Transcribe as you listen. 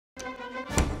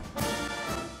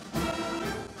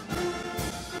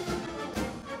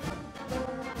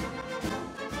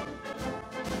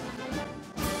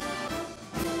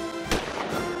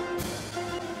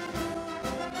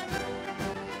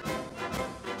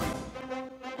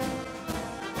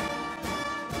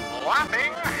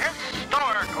Laughing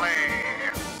Historically.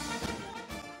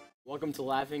 Welcome to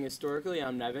Laughing Historically.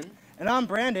 I'm Nevin. And I'm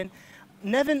Brandon.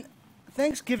 Nevin,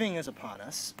 Thanksgiving is upon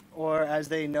us, or as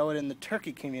they know it in the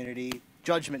turkey community,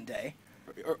 Judgment Day.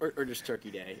 Or just Turkey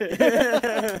Day.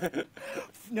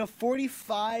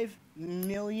 45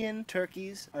 million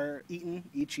turkeys are eaten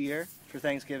each year for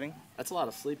Thanksgiving. That's a lot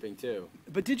of sleeping, too.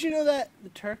 But did you know that the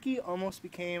turkey almost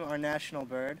became our national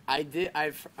bird? I did.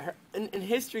 I've heard, in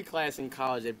history class in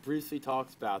college, it briefly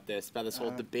talks about this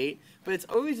whole debate, but it's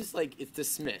always just like it's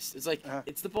dismissed. It's like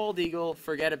it's the bald eagle,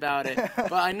 forget about it.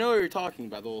 But I know what you're talking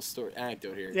about, the whole story,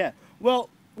 anecdote here. Yeah. Well,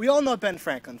 we all know Ben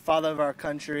Franklin, father of our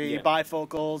country,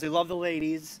 bifocals, he loved the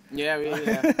ladies. Yeah.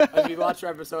 As we watched our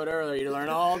episode earlier, you learn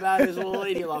all about his little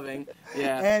lady loving.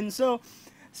 Yeah. And so,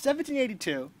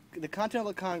 1782, the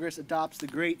Continental Congress adopts the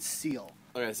Great Seal.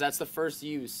 Okay, so that's the first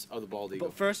use of the bald eagle.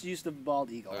 But first use of the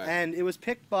bald eagle. Right. And it was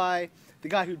picked by the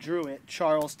guy who drew it,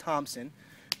 Charles Thomson,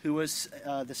 who was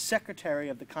the secretary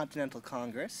of the Continental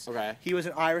Congress. Okay. He was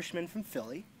an Irishman from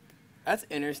Philly. That's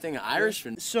interesting, an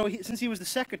Irishman. So since he was the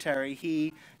secretary,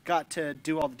 he got to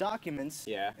do all the documents.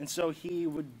 Yeah. And so he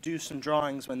would do some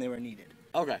drawings when they were needed.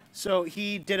 Okay. So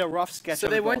he did a rough sketch So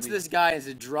of they the bald went to this guy and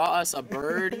said, draw us a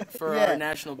bird for our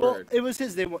national bird. Well, it was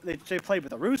his. They played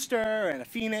with a rooster and a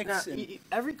phoenix. Now,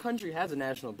 every country has a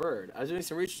national bird. I was doing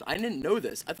some research. I didn't know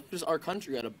this. I thought just our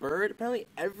country had a bird. Apparently,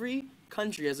 every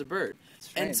country has a bird.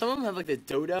 And some of them have like the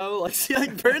dodo.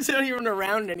 Like birds that aren't even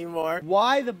around anymore.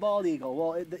 Why the bald eagle?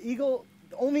 Well,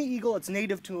 the only eagle that's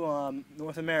native to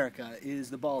North America is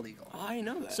the bald eagle. Oh, I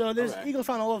know that. So there's eagles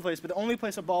found all over the place, but the only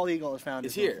place a bald eagle is found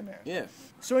is here. North America. Yeah.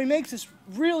 So he makes this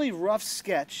really rough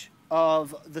sketch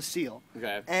of the seal.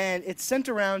 Okay. And it's sent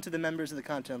around to the members of the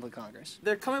Continental Congress.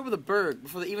 They're coming up with a bird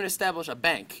before they even establish a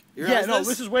bank.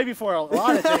 This is way before a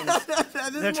lot of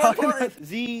things. They're talking about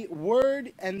the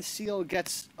word and seal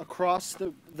gets across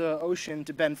the ocean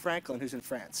to Ben Franklin, who's in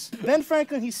France. Ben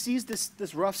Franklin, he sees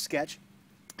this rough sketch,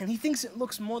 and he thinks it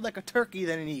looks more like a turkey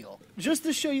than an eagle. Just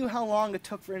to show you how long it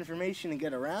took for information to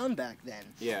get around back then.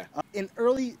 Yeah. In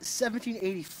early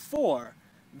 1784,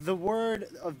 the word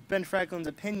of Ben Franklin's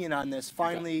opinion on this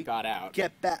finally got out.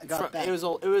 Got back. It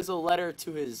was a letter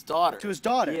to his daughter. To his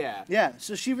daughter. Yeah. Yeah.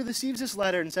 So she receives this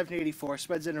letter in 1784,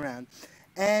 spreads it around,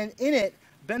 and in it,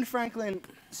 Ben Franklin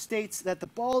states that the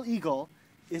bald eagle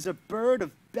is a bird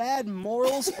of bad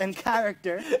morals and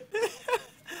character.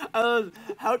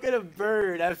 How can a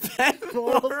bird have bad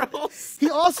morals? He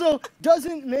also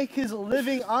doesn't make his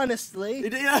living honestly. He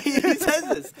says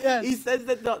this. Yes. He says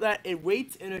that it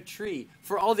waits in a tree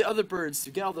for all the other birds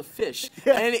to get all the fish,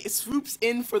 and it swoops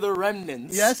in for the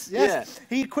remnants. Yes. Yeah.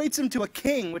 He equates him to a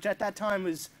king, which at that time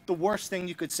was the worst thing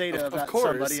you could say to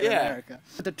somebody in America.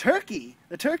 But the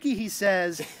turkey, he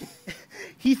says,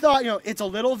 he thought, it's a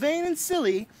little vain and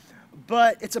silly,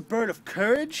 but it's a bird of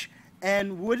courage,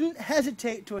 and wouldn't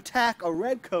hesitate to attack a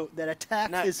redcoat that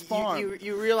attacked his farm.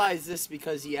 You realize this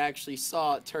because he actually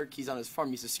saw turkeys on his farm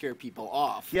used to scare people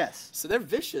off. Yes. So they're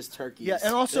vicious turkeys. Yeah,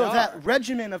 and also that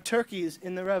regiment of turkeys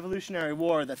in the Revolutionary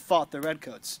War that fought the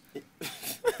redcoats.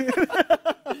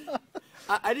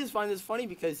 I just find this funny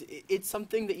because it's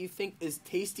something that you think is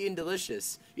tasty and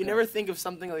delicious. You never think of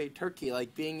something like a turkey,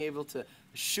 like being able to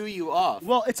shoo you off.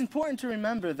 Well, it's important to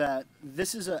remember that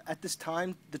this is at this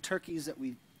time, the turkeys that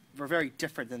were very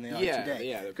different than they are today.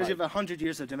 Yeah, because you have 100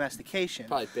 years of domestication.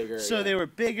 Probably bigger. So they were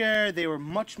bigger. They were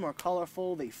much more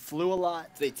colorful. They flew a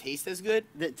lot. Do they taste as good?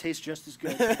 They taste just as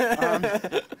good.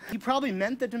 He probably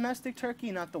meant the domestic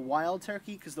turkey, not the wild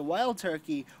turkey, because the wild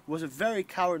turkey was a very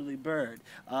cowardly bird.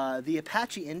 The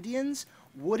Apache Indians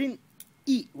wouldn't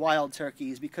eat wild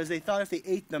turkeys because they thought if they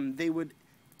ate them, they would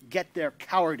get their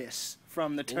cowardice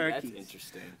from the turkeys. That's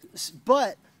interesting.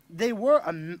 But they were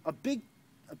a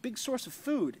big source of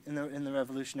food in the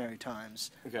Revolutionary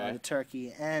times. The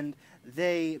turkey, and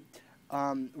they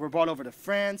were brought over to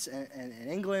France and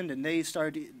England, and they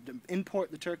started to import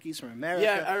the turkeys from America.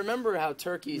 Yeah, I remember how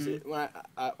turkeys. When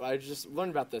I just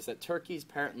learned about this, that turkeys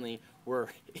apparently were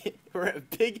a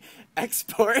big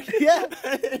export. Yeah,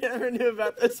 I never knew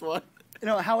about this one.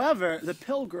 However, the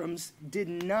Pilgrims did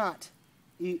not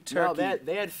eat turkey. No,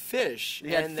 they had fish.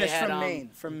 They had fish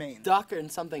from Maine. Duck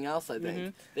and something else, I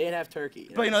think. They didn't have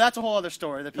turkey. But that's a whole other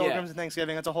story. The Pilgrims and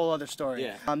Thanksgiving, that's a whole other story.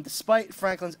 Yeah. Despite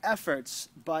Franklin's efforts,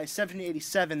 by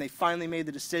 1787 they finally made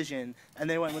the decision, and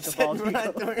they went with the bald eagle. We're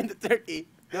not doing the turkey.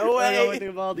 No way. They went with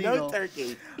the bald eagle. No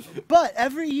turkey. But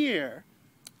every year,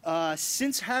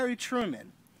 since Harry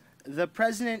Truman, the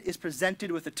president is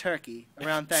presented with a turkey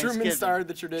around Thanksgiving. Truman started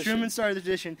the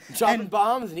tradition. Dropping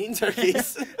bombs and eating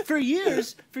turkeys. For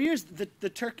years,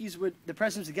 the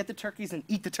presidents would get the turkeys and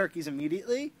eat the turkeys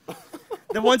immediately.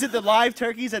 the ones at the live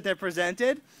turkeys that they're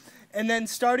presented. And then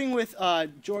starting with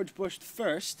George Bush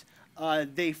first,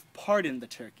 they've pardoned the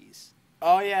turkeys.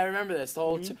 Oh yeah, I remember this. The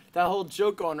whole that whole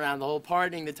joke going around, the whole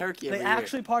pardoning the turkey. They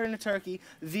actually pardoned a turkey.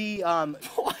 The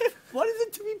what is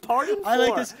it to be pardoned for? I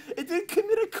like this. It didn't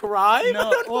commit a crime.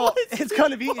 No, well, it's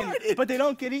gonna be eaten, but they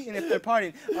don't get eaten if they're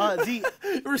pardoned.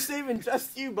 We're saving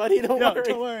just you, buddy. Don't worry.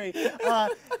 Don't worry.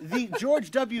 The George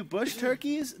W. Bush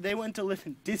turkeys, they went to live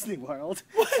in Disney World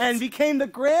and became the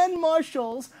grand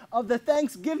marshals of the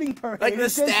Thanksgiving parade. Like the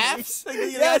staffs? Like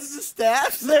Yes, the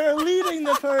staffs? they're leading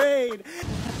the parade.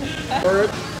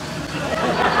 Courage.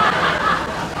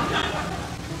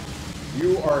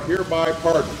 You are hereby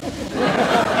pardoned.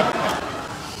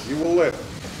 You will live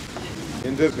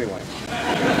in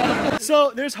Disneyland.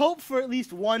 So there's hope for at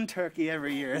least one turkey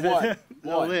every year that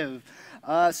will live.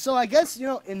 So I guess,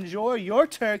 enjoy your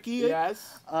turkey.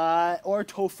 Yes. Or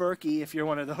tofurkey if you're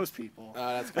one of those people.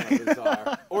 That's kind of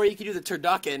bizarre. Or you could do the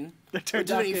turducken. The Which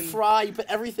is when you turducken. fry, you put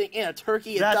everything in, a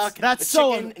turkey, a duck, that's a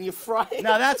so- chicken, and you fry it.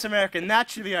 Now that's American. That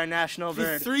should be our national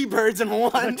bird. 3 birds in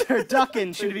one. The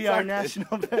turducken should be our Exactly.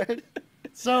 national bird.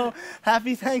 So,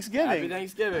 happy Thanksgiving. Happy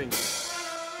Thanksgiving.